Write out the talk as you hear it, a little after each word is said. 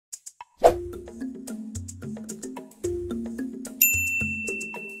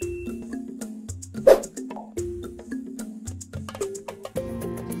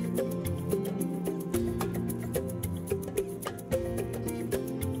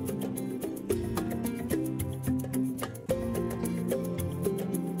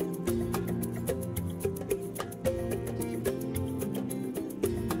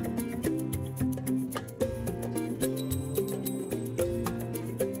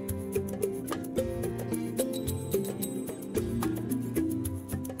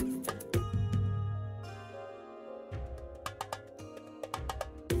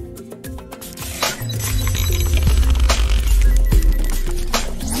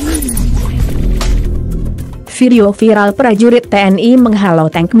Video viral prajurit TNI menghalau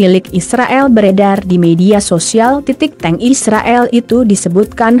tank milik Israel beredar di media sosial. Tank Israel itu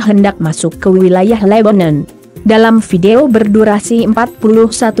disebutkan hendak masuk ke wilayah Lebanon. Dalam video berdurasi 41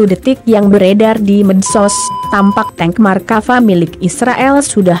 detik yang beredar di medsos, tampak tank Markava milik Israel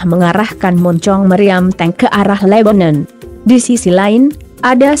sudah mengarahkan moncong meriam tank ke arah Lebanon. Di sisi lain,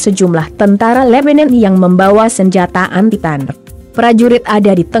 ada sejumlah tentara Lebanon yang membawa senjata anti-tank. Prajurit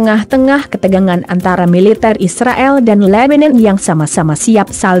ada di tengah-tengah ketegangan antara militer Israel dan Lebanon yang sama-sama siap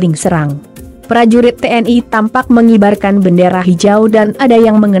saling serang. Prajurit TNI tampak mengibarkan bendera hijau dan ada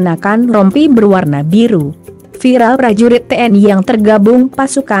yang mengenakan rompi berwarna biru. Viral prajurit TNI yang tergabung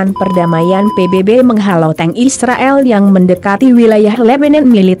pasukan perdamaian PBB menghalau tank Israel yang mendekati wilayah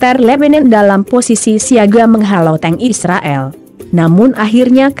Lebanon. Militer Lebanon dalam posisi siaga menghalau tank Israel. Namun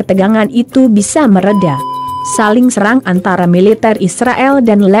akhirnya ketegangan itu bisa mereda. Saling serang antara militer Israel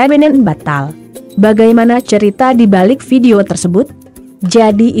dan Lebanon batal. Bagaimana cerita di balik video tersebut?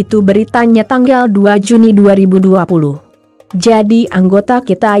 Jadi itu beritanya tanggal 2 Juni 2020. Jadi anggota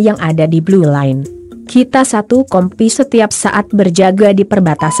kita yang ada di Blue Line. Kita satu kompi setiap saat berjaga di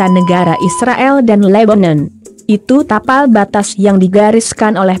perbatasan negara Israel dan Lebanon. Itu tapal batas yang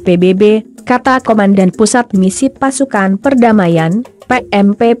digariskan oleh PBB, kata Komandan Pusat Misi Pasukan Perdamaian,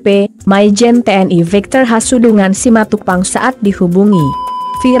 PMPP, Majen TNI Victor Hasudungan Simatupang saat dihubungi.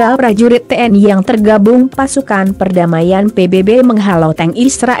 Viral prajurit TNI yang tergabung pasukan perdamaian PBB menghalau tank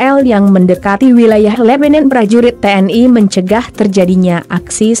Israel yang mendekati wilayah Lebanon. Prajurit TNI mencegah terjadinya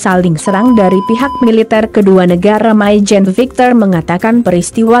aksi saling serang dari pihak militer kedua negara. Majen Victor mengatakan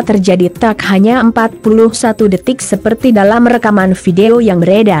peristiwa terjadi tak hanya 41 detik seperti dalam rekaman video yang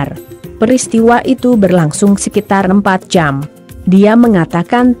beredar. Peristiwa itu berlangsung sekitar 4 jam. Dia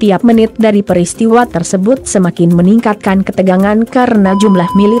mengatakan tiap menit dari peristiwa tersebut semakin meningkatkan ketegangan karena jumlah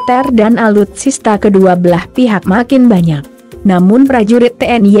militer dan alutsista kedua belah pihak makin banyak. Namun prajurit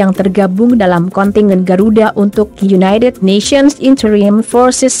TNI yang tergabung dalam Kontingen Garuda untuk United Nations Interim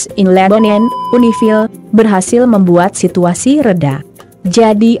Forces in Lebanon, UNIFIL, berhasil membuat situasi reda.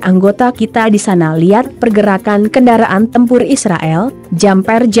 Jadi anggota kita di sana lihat pergerakan kendaraan tempur Israel, jam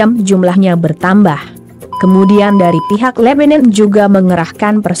per jam jumlahnya bertambah. Kemudian dari pihak Lebanon juga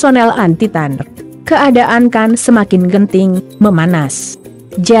mengerahkan personel anti-tank. Keadaan kan semakin genting, memanas.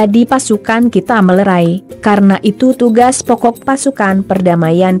 Jadi pasukan kita melerai, karena itu tugas pokok pasukan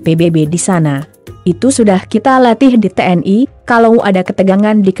perdamaian PBB di sana. Itu sudah kita latih di TNI, kalau ada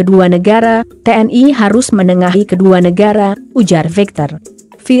ketegangan di kedua negara, TNI harus menengahi kedua negara, ujar Victor.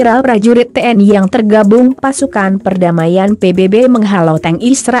 Viral prajurit TNI yang tergabung pasukan perdamaian PBB menghalau tank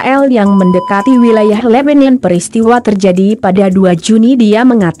Israel yang mendekati wilayah Lebanon. Peristiwa terjadi pada 2 Juni. Dia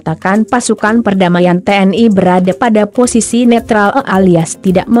mengatakan pasukan perdamaian TNI berada pada posisi netral alias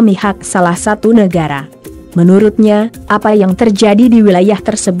tidak memihak salah satu negara. Menurutnya, apa yang terjadi di wilayah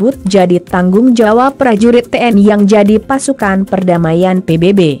tersebut jadi tanggung jawab prajurit TNI yang jadi pasukan perdamaian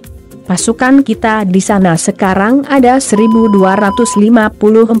PBB. Pasukan kita di sana sekarang ada 1.254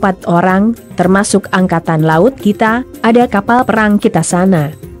 orang, termasuk angkatan laut kita, ada kapal perang kita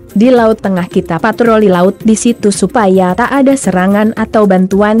sana. Di Laut Tengah kita patroli laut di situ supaya tak ada serangan atau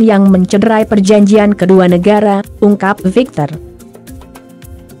bantuan yang mencederai perjanjian kedua negara, ungkap Victor.